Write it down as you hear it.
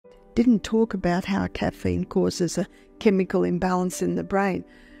Didn't talk about how caffeine causes a chemical imbalance in the brain.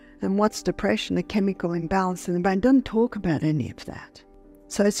 And what's depression? A chemical imbalance in the brain. Doesn't talk about any of that.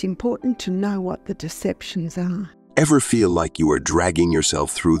 So it's important to know what the deceptions are. Ever feel like you are dragging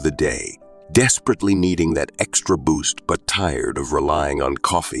yourself through the day, desperately needing that extra boost but tired of relying on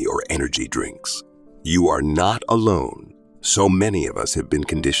coffee or energy drinks? You are not alone. So many of us have been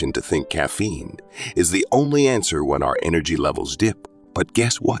conditioned to think caffeine is the only answer when our energy levels dip. But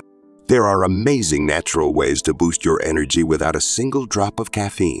guess what? There are amazing natural ways to boost your energy without a single drop of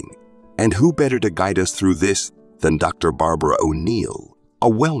caffeine. And who better to guide us through this than Dr. Barbara O'Neill, a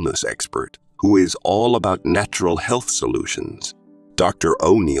wellness expert who is all about natural health solutions. Dr.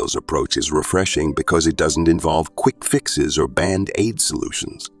 O'Neill's approach is refreshing because it doesn't involve quick fixes or band-aid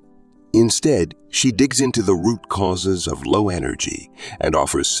solutions. Instead, she digs into the root causes of low energy and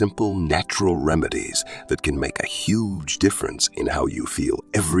offers simple, natural remedies that can make a huge difference in how you feel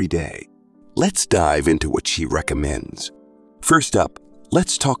every day. Let's dive into what she recommends. First up,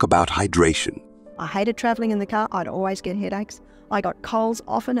 let's talk about hydration. I hated traveling in the car. I'd always get headaches. I got colds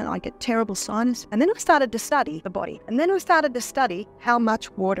often and I get terrible sinus. And then I started to study the body. And then I started to study how much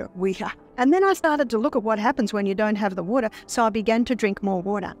water we have. And then I started to look at what happens when you don't have the water. So I began to drink more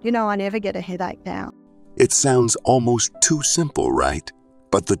water. I never get a headache now. It sounds almost too simple, right?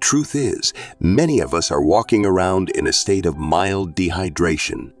 But the truth is, many of us are walking around in a state of mild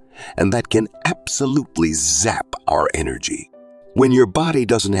dehydration, and that can absolutely zap our energy. When your body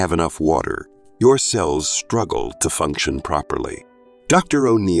doesn't have enough water, your cells struggle to function properly. Dr.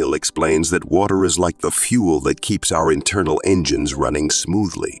 O'Neill explains that water is like the fuel that keeps our internal engines running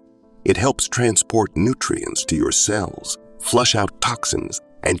smoothly. It helps transport nutrients to your cells, flush out toxins,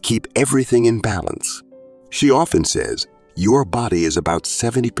 and keep everything in balance. She often says, your body is about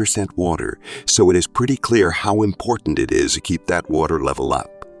 70% water, so it is pretty clear how important it is to keep that water level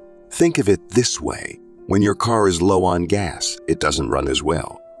up. Think of it this way. When your car is low on gas, it doesn't run as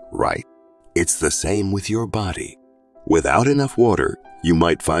well, right? It's the same with your body. Without enough water, you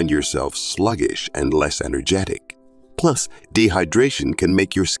might find yourself sluggish and less energetic. Plus, dehydration can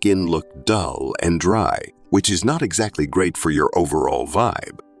make your skin look dull and dry, which is not exactly great for your overall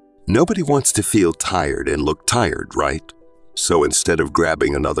vibe. Nobody wants to feel tired and look tired, right? So instead of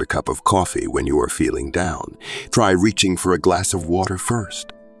grabbing another cup of coffee when you are feeling down, try reaching for a glass of water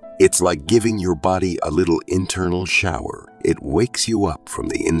first. It's like giving your body a little internal shower. It wakes you up from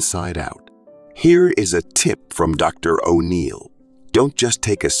the inside out. Here is a tip from Dr. O'Neill. Don't just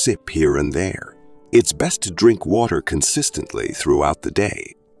take a sip here and there. It's best to drink water consistently throughout the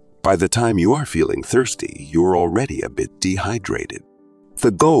day. By the time you are feeling thirsty, you're already a bit dehydrated.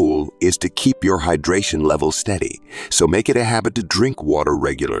 The goal is to keep your hydration level steady, so make it a habit to drink water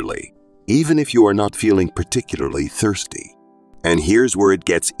regularly, even if you are not feeling particularly thirsty. And here's where it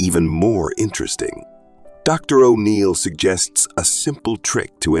gets even more interesting. Dr. O'Neill suggests a simple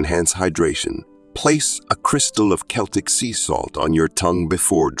trick to enhance hydration. Place a crystal of Celtic sea salt on your tongue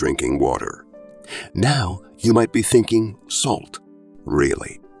before drinking water. Now, you might be thinking, salt?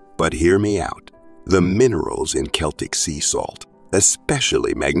 Really? But hear me out. The minerals in Celtic sea salt,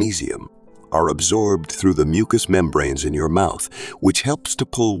 especially magnesium, are absorbed through the mucous membranes in your mouth, which helps to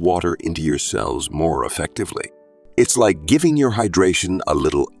pull water into your cells more effectively. It's like giving your hydration a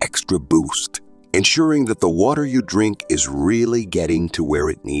little extra boost, ensuring that the water you drink is really getting to where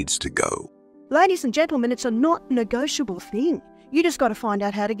it needs to go. Ladies and gentlemen, it's a not negotiable thing. You just got to find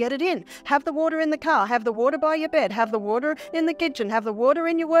out how to get it in. Have the water in the car, have the water by your bed, have the water in the kitchen, have the water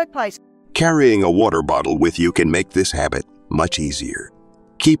in your workplace. Carrying a water bottle with you can make this habit much easier.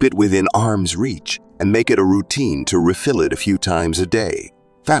 Keep it within arm's reach and make it a routine to refill it a few times a day.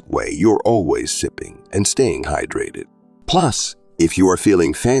 That way, you're always sipping and staying hydrated. Plus, if you are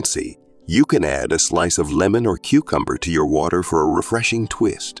feeling fancy, you can add a slice of lemon or cucumber to your water for a refreshing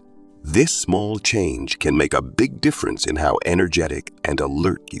twist. This small change can make a big difference in how energetic and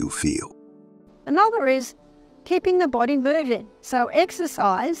alert you feel. Another is keeping the body moving. So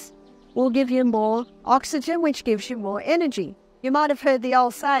exercise will give you more oxygen, which gives you more energy. You might have heard the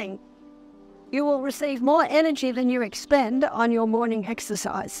old saying, you will receive more energy than you expend on your morning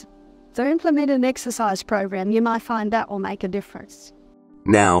exercise. So implement an exercise program. You might find that will make a difference.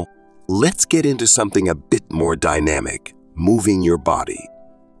 Now, let's get into something a bit more dynamic, moving your body.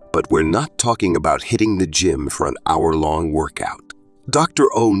 But we're not talking about hitting the gym for an hour-long workout. Dr.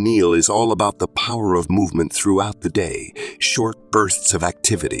 O'Neill is all about the power of movement throughout the day, short bursts of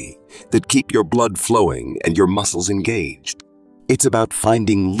activity that keep your blood flowing and your muscles engaged. It's about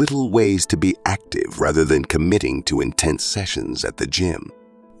finding little ways to be active rather than committing to intense sessions at the gym.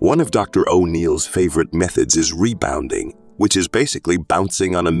 One of Dr. O'Neill's favorite methods is rebounding, which is basically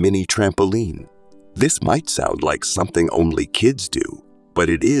bouncing on a mini trampoline. This might sound like something only kids do, but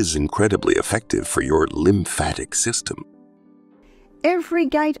it is incredibly effective for your lymphatic system. Every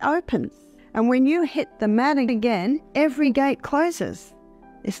gate opens, and when you hit the mat again, every gate closes.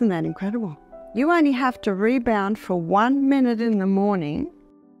 Isn't that incredible? You only have to rebound for 1 minute in the morning.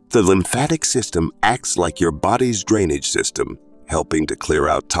 The lymphatic system acts like your body's drainage system, helping to clear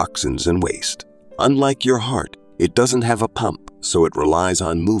out toxins and waste. Unlike your heart, it doesn't have a pump, so it relies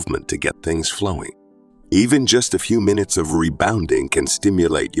on movement to get things flowing. Even just a few minutes of rebounding can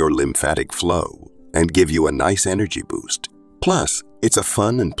stimulate your lymphatic flow and give you a nice energy boost. Plus, it's a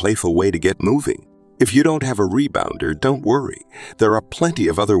fun and playful way to get moving. If you don't have a rebounder, don't worry. There are plenty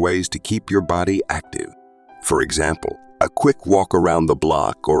of other ways to keep your body active. For example, a quick walk around the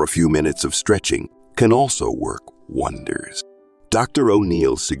block or a few minutes of stretching can also work wonders. Dr.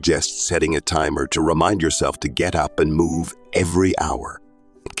 O'Neill suggests setting a timer to remind yourself to get up and move every hour.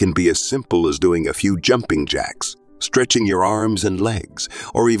 It can be as simple as doing a few jumping jacks, stretching your arms and legs,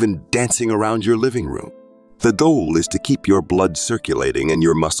 or even dancing around your living room. The goal is to keep your blood circulating and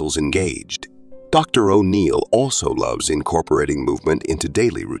your muscles engaged. Dr. O'Neill also loves incorporating movement into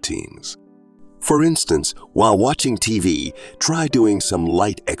daily routines. For instance, while watching TV, try doing some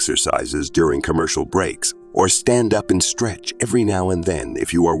light exercises during commercial breaks, or stand up and stretch every now and then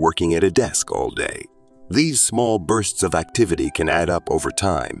if you are working at a desk all day. These small bursts of activity can add up over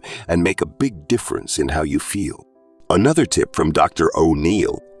time and make a big difference in how you feel. Another tip from Dr.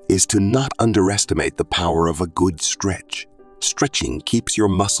 O'Neill is to not underestimate the power of a good stretch. Stretching keeps your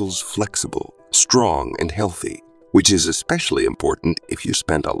muscles flexible, strong, and healthy, which is especially important if you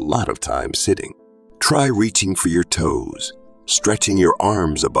spend a lot of time sitting. Try reaching for your toes, stretching your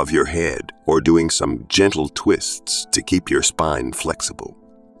arms above your head, or doing some gentle twists to keep your spine flexible.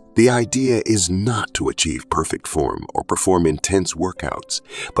 The idea is not to achieve perfect form or perform intense workouts,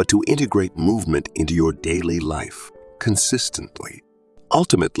 but to integrate movement into your daily life consistently.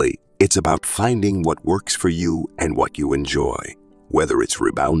 Ultimately, it's about finding what works for you and what you enjoy, whether it's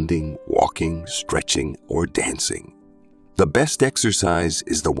rebounding, walking, stretching, or dancing. The best exercise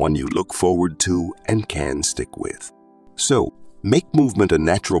is the one you look forward to and can stick with. So, make movement a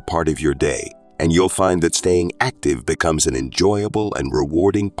natural part of your day, and you'll find that staying active becomes an enjoyable and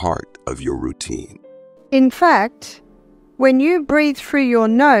rewarding part of your routine. In fact, when you breathe through your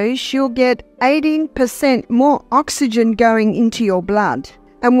nose, you'll get 18% more oxygen going into your blood.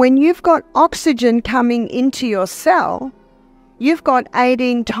 And when you've got oxygen coming into your cell, you've got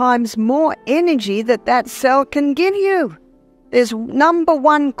 18 times more energy that cell can give you. There's number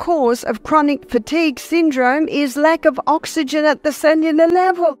one cause of chronic fatigue syndrome is lack of oxygen at the cellular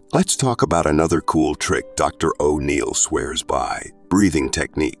level. Let's talk about another cool trick Dr. O'Neill swears by, breathing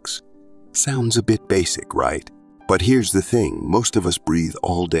techniques. Sounds a bit basic, right? But here's the thing, most of us breathe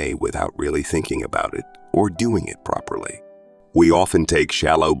all day without really thinking about it or doing it properly. We often take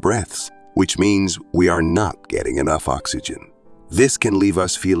shallow breaths, which means we are not getting enough oxygen. This can leave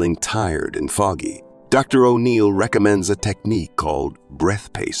us feeling tired and foggy. Dr. O'Neill recommends a technique called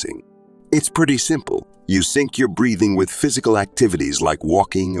breath pacing. It's pretty simple. You sync your breathing with physical activities like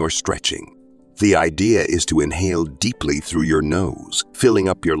walking or stretching. The idea is to inhale deeply through your nose, filling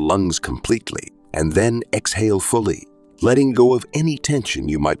up your lungs completely, and then exhale fully, letting go of any tension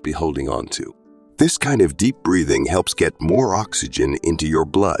you might be holding on to. This kind of deep breathing helps get more oxygen into your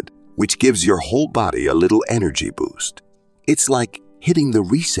blood, which gives your whole body a little energy boost. It's like hitting the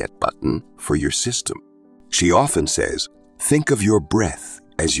reset button for your system. She often says, think of your breath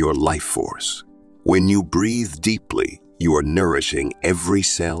as your life force. When you breathe deeply, you are nourishing every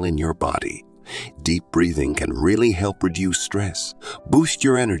cell in your body. Deep breathing can really help reduce stress, boost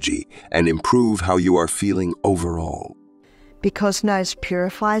your energy, and improve how you are feeling overall. Because nose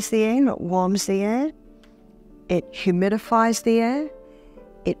purifies the air, it warms the air, it humidifies the air,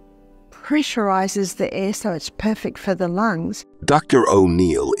 it pressurizes the air so it's perfect for the lungs. Dr.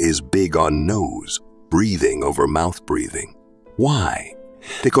 O'Neill is big on nose breathing over mouth breathing. Why?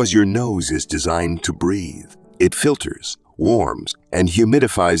 Because your nose is designed to breathe. It filters, warms, and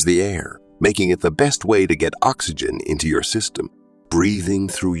humidifies the air, making it the best way to get oxygen into your system. Breathing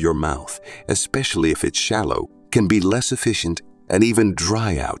through your mouth, especially if it's shallow, can be less efficient and even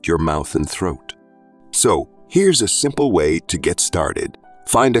dry out your mouth and throat. So, here's a simple way to get started.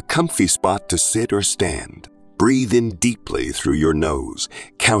 Find a comfy spot to sit or stand. Breathe in deeply through your nose,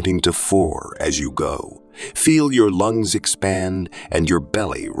 counting to 4 as you go. Feel your lungs expand and your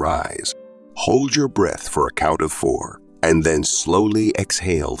belly rise. Hold your breath for a count of 4, and then slowly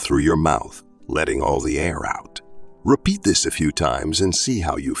exhale through your mouth, letting all the air out. Repeat this a few times and see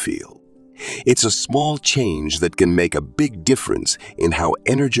how you feel. It's a small change that can make a big difference in how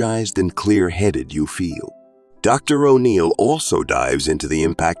energized and clear-headed you feel. Dr. O'Neill also dives into the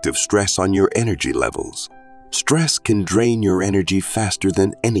impact of stress on your energy levels. Stress can drain your energy faster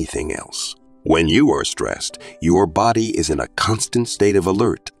than anything else. When you are stressed, your body is in a constant state of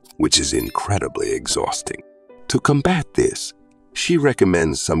alert, which is incredibly exhausting. To combat this, she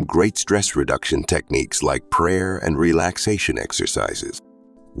recommends some great stress reduction techniques like prayer and relaxation exercises.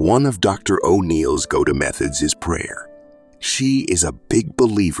 One of Dr. O'Neill's go-to methods is prayer. She is a big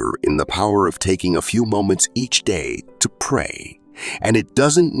believer in the power of taking a few moments each day to pray, and it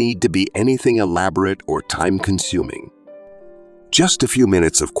doesn't need to be anything elaborate or time-consuming. Just a few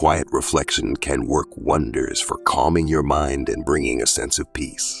minutes of quiet reflection can work wonders for calming your mind and bringing a sense of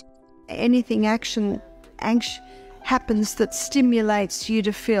peace. Anything happens that stimulates you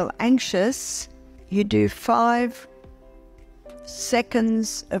to feel anxious, you do 5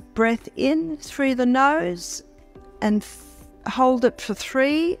 seconds of breath in through the nose and hold it for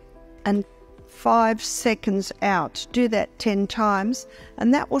 3 and 5 seconds out. Do that 10 times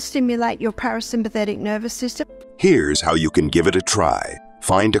and that will stimulate your parasympathetic nervous system. Here's how you can give it a try.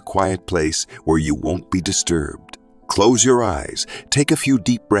 Find a quiet place where you won't be disturbed. Close your eyes, take a few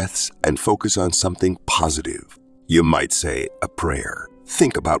deep breaths, and focus on something positive. You might say a prayer.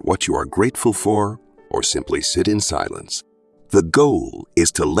 Think about what you are grateful for, or simply sit in silence. The goal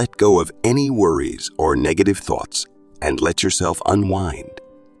is to let go of any worries or negative thoughts and let yourself unwind.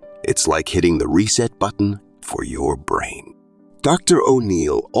 It's like hitting the reset button for your brain. Dr.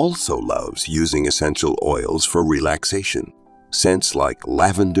 O'Neill also loves using essential oils for relaxation. Scents like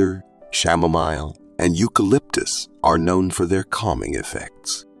lavender, chamomile, and eucalyptus are known for their calming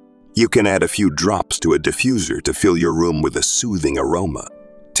effects. You can add a few drops to a diffuser to fill your room with a soothing aroma.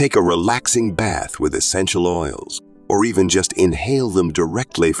 Take a relaxing bath with essential oils, or even just inhale them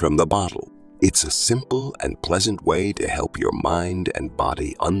directly from the bottle. It's a simple and pleasant way to help your mind and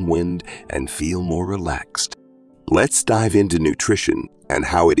body unwind and feel more relaxed. Let's dive into nutrition and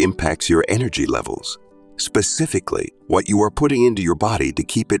how it impacts your energy levels. Specifically, what you are putting into your body to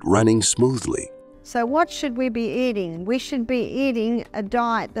keep it running smoothly. So what should we be eating? We should be eating a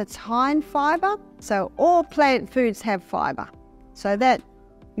diet that's high in fiber. So all plant foods have fiber. So that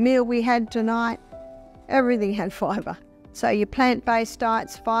meal we had tonight, everything had fiber. So your plant-based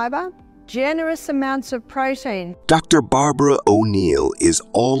diet's fiber, generous amounts of protein. Dr. Barbara O'Neill is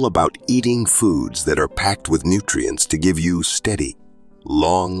all about eating foods that are packed with nutrients to give you steady,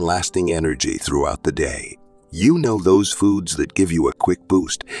 long-lasting energy throughout the day. You know those foods that give you a quick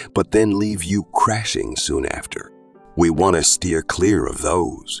boost, but then leave you crashing soon after. We want to steer clear of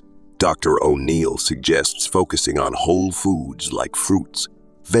those. Dr. O'Neill suggests focusing on whole foods like fruits,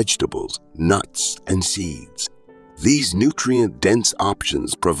 vegetables, nuts, and seeds. These nutrient-dense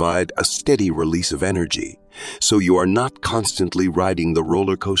options provide a steady release of energy, so you are not constantly riding the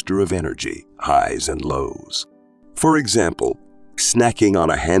roller coaster of energy, highs and lows. For example, snacking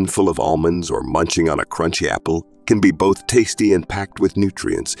on a handful of almonds or munching on a crunchy apple can be both tasty and packed with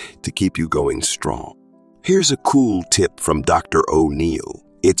nutrients to keep you going strong. Here's a cool tip from Dr. O'Neill.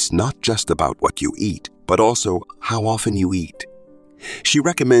 It's not just about what you eat, but also how often you eat. She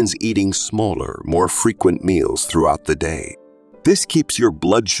recommends eating smaller, more frequent meals throughout the day. This keeps your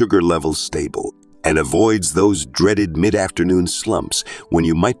blood sugar levels stable and avoids those dreaded mid-afternoon slumps when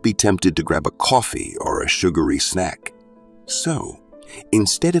you might be tempted to grab a coffee or a sugary snack. So,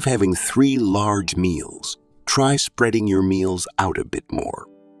 instead of having 3 large meals, try spreading your meals out a bit more.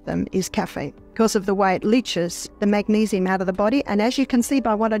 Is caffeine, because of the way it leaches the magnesium out of the body. And as you can see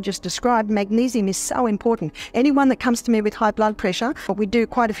by what I just described, magnesium is so important. Anyone that comes to me with high blood pressure, we do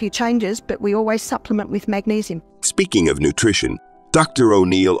quite a few changes, but we always supplement with magnesium. Speaking of nutrition, Dr.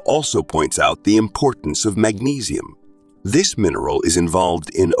 O'Neill also points out the importance of magnesium. This mineral is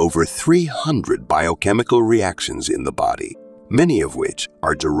involved in over 300 biochemical reactions in the body, many of which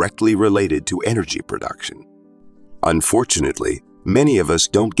are directly related to energy production. Unfortunately, many of us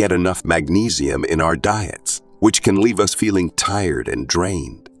don't get enough magnesium in our diets, which can leave us feeling tired and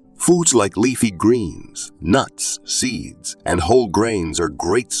drained. Foods like leafy greens, nuts, seeds, and whole grains are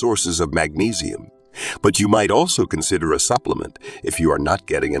great sources of magnesium, but you might also consider a supplement if you are not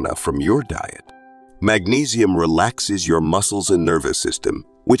getting enough from your diet. Magnesium relaxes your muscles and nervous system,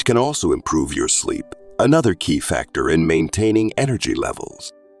 which can also improve your sleep, another key factor in maintaining energy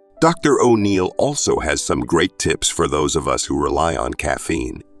levels. Dr. O'Neill also has some great tips for those of us who rely on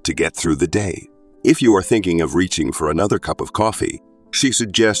caffeine to get through the day. If you are thinking of reaching for another cup of coffee, she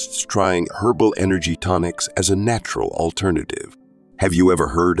suggests trying herbal energy tonics as a natural alternative. Have you ever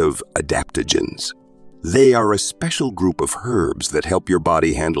heard of adaptogens? They are a special group of herbs that help your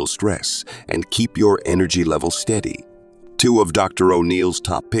body handle stress and keep your energy level steady. Two of Dr. O'Neill's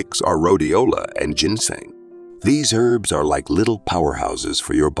top picks are rhodiola and ginseng. These herbs are like little powerhouses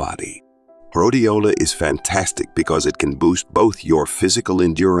for your body. Rhodiola is fantastic because it can boost both your physical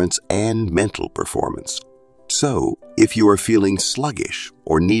endurance and mental performance. So, if you are feeling sluggish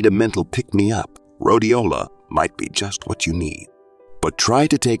or need a mental pick-me-up, rhodiola might be just what you need. But try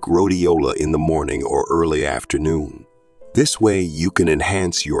to take rhodiola in the morning or early afternoon. This way you can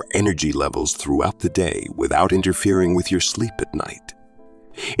enhance your energy levels throughout the day without interfering with your sleep at night.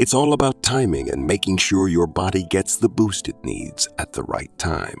 It's all about timing and making sure your body gets the boost it needs at the right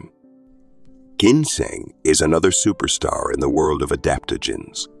time. Ginseng is another superstar in the world of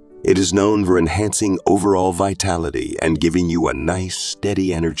adaptogens. It is known for enhancing overall vitality and giving you a nice,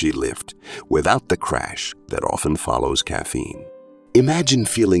 steady energy lift without the crash that often follows caffeine. Imagine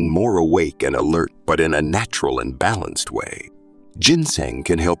feeling more awake and alert, but in a natural and balanced way. Ginseng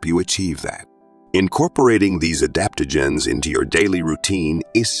can help you achieve that. Incorporating these adaptogens into your daily routine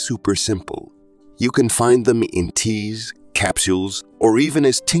is super simple. You can find them in teas, capsules, or even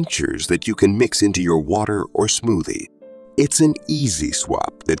as tinctures that you can mix into your water or smoothie. It's an easy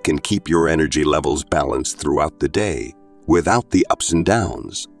swap that can keep your energy levels balanced throughout the day without the ups and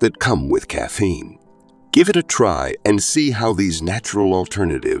downs that come with caffeine. Give it a try and see how these natural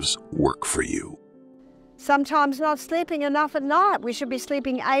alternatives work for you. Sometimes not sleeping enough at night. We should be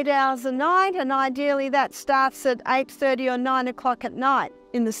sleeping 8 hours a night, and ideally that starts at 8:30 or 9 o'clock at night.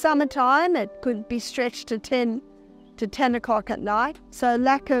 In the summertime, it could be stretched to 10 o'clock at night. So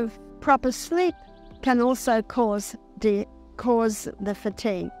lack of proper sleep can also cause the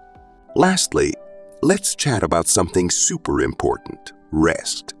fatigue. Lastly, let's chat about something super important: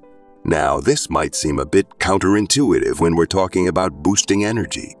 rest. Now, this might seem a bit counterintuitive when we're talking about boosting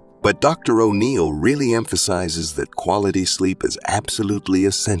energy, but Dr. O'Neill really emphasizes that quality sleep is absolutely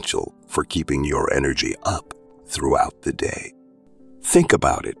essential for keeping your energy up throughout the day. Think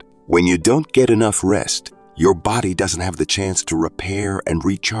about it. When you don't get enough rest, your body doesn't have the chance to repair and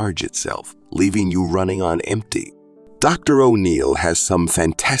recharge itself, leaving you running on empty. Dr. O'Neill has some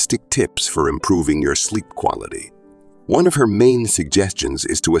fantastic tips for improving your sleep quality. One of her main suggestions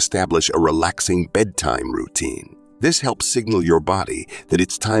is to establish a relaxing bedtime routine. This helps signal your body that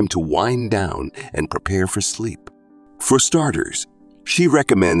it's time to wind down and prepare for sleep. For starters, she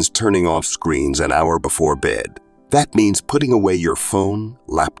recommends turning off screens an hour before bed. That means putting away your phone,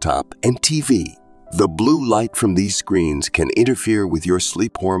 laptop, and TV. The blue light from these screens can interfere with your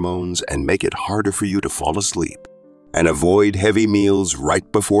sleep hormones and make it harder for you to fall asleep. And avoid heavy meals right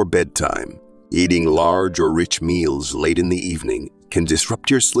before bedtime. Eating large or rich meals late in the evening can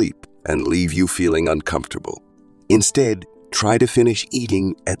disrupt your sleep and leave you feeling uncomfortable. Instead, try to finish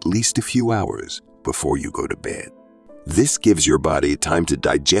eating at least a few hours before you go to bed. This gives your body time to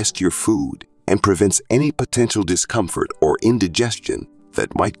digest your food and prevents any potential discomfort or indigestion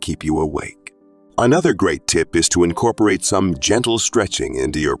that might keep you awake. Another great tip is to incorporate some gentle stretching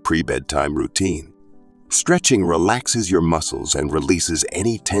into your pre-bedtime routine. Stretching relaxes your muscles and releases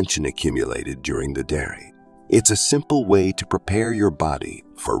any tension accumulated during the day. It's a simple way to prepare your body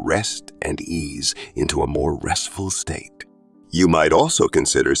for rest and ease into a more restful state. You might also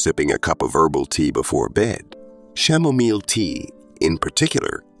consider sipping a cup of herbal tea before bed. Chamomile tea, in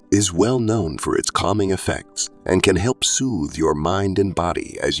particular, is well known for its calming effects and can help soothe your mind and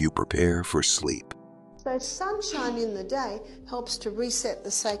body as you prepare for sleep. So sunshine in the day helps to reset the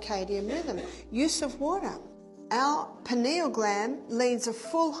circadian rhythm. Use of water. Our pineal gland needs a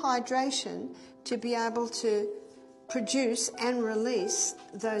full hydration to be able to produce and release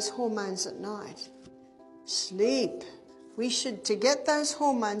those hormones at night. Sleep. To get those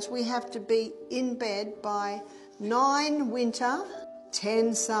hormones, we have to be in bed by 9 winter,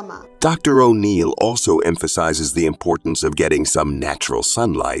 10 summer. Dr. O'Neill also emphasizes the importance of getting some natural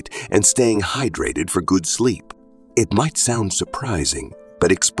sunlight and staying hydrated for good sleep. It might sound surprising,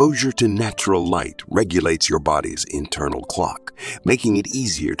 but exposure to natural light regulates your body's internal clock, making it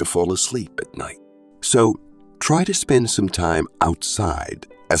easier to fall asleep at night. So, try to spend some time outside,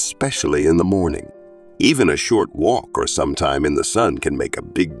 especially in the morning. Even a short walk or some time in the sun can make a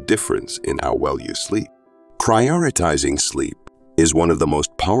big difference in how well you sleep. Prioritizing sleep is one of the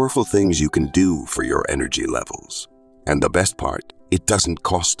most powerful things you can do for your energy levels. And the best part, it doesn't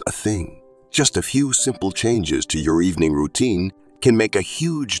cost a thing. Just a few simple changes to your evening routine can make a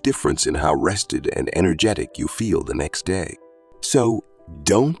huge difference in how rested and energetic you feel the next day. So,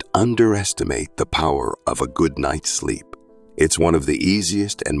 don't underestimate the power of a good night's sleep. It's one of the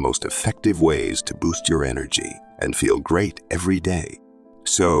easiest and most effective ways to boost your energy and feel great every day.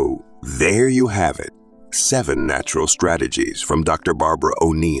 So, there you have it. 7 natural strategies from Dr. Barbara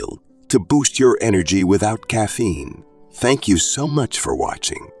O'Neill to boost your energy without caffeine. Thank you so much for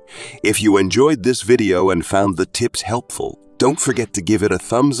watching. If you enjoyed this video and found the tips helpful, don't forget to give it a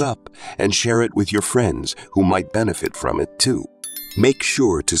thumbs up and share it with your friends who might benefit from it too. Make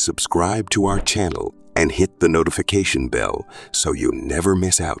sure to subscribe to our channel and hit the notification bell so you never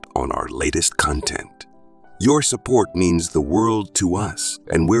miss out on our latest content. Your support means the world to us,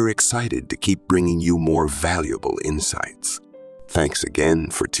 and we're excited to keep bringing you more valuable insights. Thanks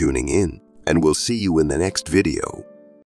again for tuning in, and we'll see you in the next video.